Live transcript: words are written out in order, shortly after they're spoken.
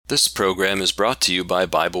This program is brought to you by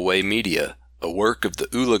Bible Way Media, a work of the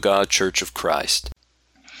Ulaga Church of Christ.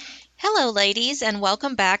 Hello, ladies, and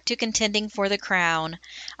welcome back to Contending for the Crown.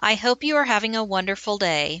 I hope you are having a wonderful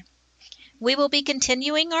day. We will be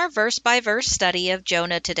continuing our verse-by-verse study of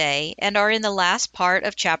Jonah today and are in the last part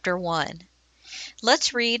of chapter 1.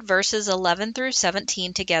 Let's read verses 11 through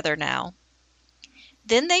 17 together now.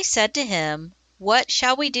 Then they said to him, "What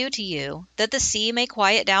shall we do to you, that the sea may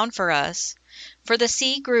quiet down for us?" For the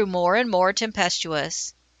sea grew more and more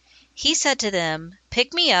tempestuous. He said to them,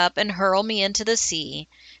 "Pick me up and hurl me into the sea,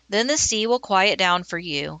 then the sea will quiet down for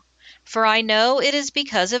you. For I know it is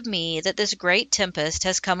because of me that this great tempest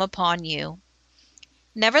has come upon you."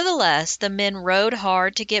 Nevertheless, the men rowed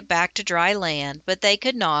hard to get back to dry land, but they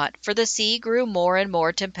could not, for the sea grew more and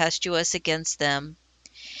more tempestuous against them.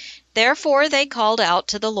 Therefore they called out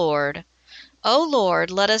to the Lord, "O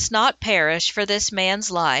Lord, let us not perish for this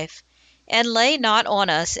man's life, and lay not on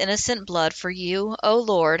us innocent blood, for you, O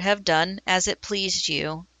Lord, have done as it pleased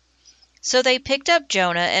you." So they picked up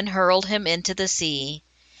Jonah and hurled him into the sea,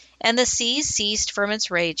 and the sea ceased from its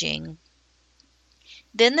raging.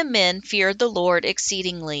 Then the men feared the Lord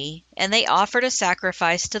exceedingly, and they offered a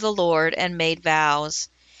sacrifice to the Lord and made vows.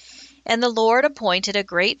 And the Lord appointed a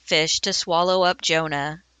great fish to swallow up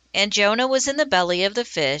Jonah, and Jonah was in the belly of the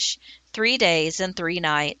fish 3 days and 3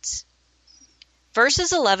 nights.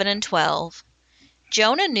 Verses 11 and 12.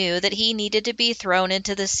 Jonah knew that he needed to be thrown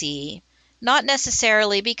into the sea, not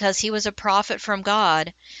necessarily because he was a prophet from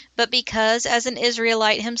God, but because as an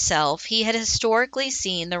Israelite himself he had historically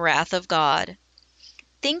seen the wrath of God.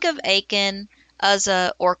 Think of Achan,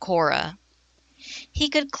 Uzzah, or Korah. He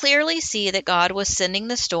could clearly see that God was sending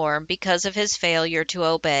the storm because of his failure to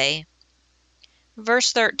obey.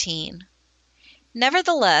 Verse 13.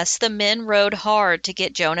 Nevertheless, the men rowed hard to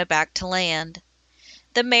get Jonah back to land.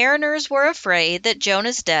 The mariners were afraid that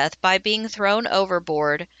Jonah's death by being thrown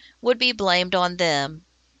overboard would be blamed on them,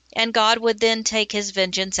 and God would then take his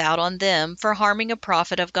vengeance out on them for harming a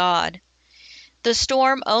prophet of God. The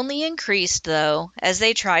storm only increased, though, as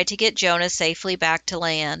they tried to get Jonah safely back to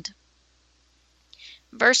land.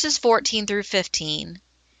 Verses 14 through 15.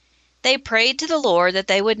 They prayed to the Lord that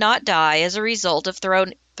they would not die as a result of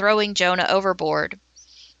throwing Jonah overboard.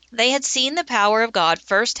 They had seen the power of God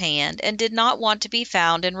firsthand and did not want to be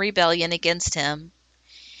found in rebellion against him.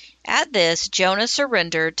 At this, Jonah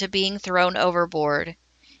surrendered to being thrown overboard.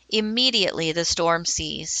 Immediately the storm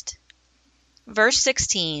ceased. Verse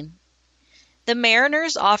 16. The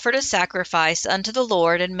mariners offered a sacrifice unto the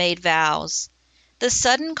Lord and made vows. The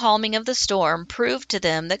sudden calming of the storm proved to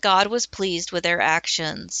them that God was pleased with their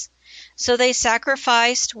actions. So they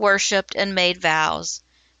sacrificed, worshipped, and made vows,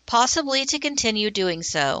 possibly to continue doing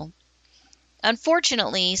so.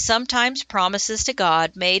 Unfortunately, sometimes promises to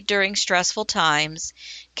God made during stressful times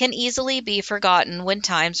can easily be forgotten when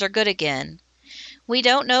times are good again. We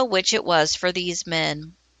don't know which it was for these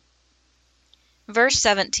men. Verse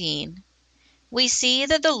 17. We see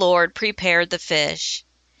that the Lord prepared the fish.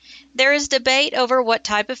 There is debate over what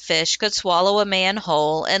type of fish could swallow a man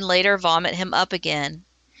whole and later vomit him up again.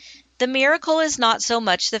 The miracle is not so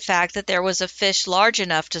much the fact that there was a fish large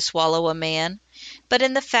enough to swallow a man, but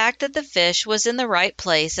in the fact that the fish was in the right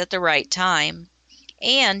place at the right time.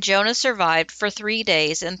 And Jonah survived for 3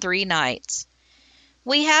 days and 3 nights.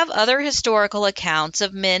 We have other historical accounts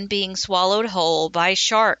of men being swallowed whole by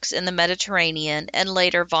sharks in the Mediterranean and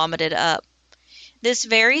later vomited up. This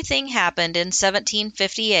very thing happened in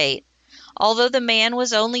 1758, although the man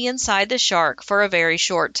was only inside the shark for a very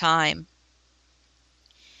short time.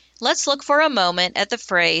 Let's look for a moment at the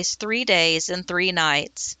phrase 3 days and 3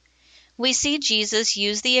 nights. We see Jesus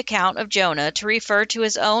use the account of Jonah to refer to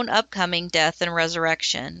his own upcoming death and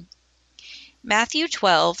resurrection. Matthew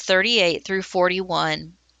 12:38 through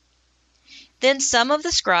 41. Then some of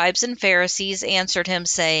the scribes and Pharisees answered him,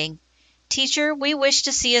 saying, "Teacher, we wish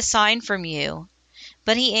to see a sign from you."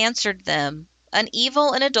 But he answered them, "An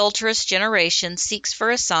evil and adulterous generation seeks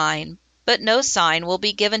for a sign, but no sign will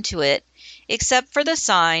be given to it, except for the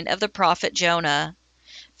sign of the prophet Jonah.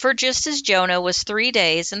 For just as Jonah was 3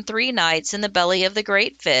 days and 3 nights in the belly of the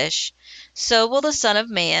great fish, so will the Son of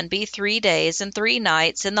Man be 3 days and 3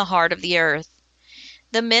 nights in the heart of the earth.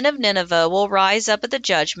 The men of Nineveh will rise up at the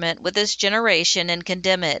judgment with this generation and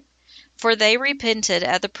condemn it, for they repented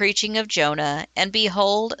at the preaching of Jonah, and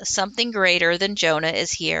behold, something greater than Jonah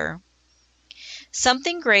is here."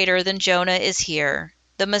 Something greater than Jonah is here,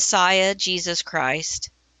 the Messiah, Jesus Christ.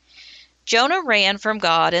 Jonah ran from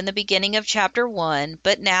God in the beginning of chapter 1,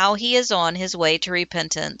 but now he is on his way to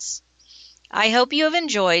repentance. I hope you have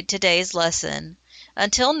enjoyed today's lesson.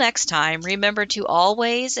 Until next time, remember to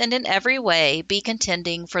always and in every way be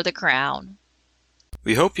contending for the crown.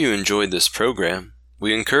 We hope you enjoyed this program.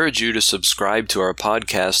 We encourage you to subscribe to our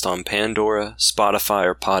podcast on Pandora, Spotify,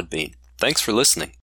 or Podbean. Thanks for listening.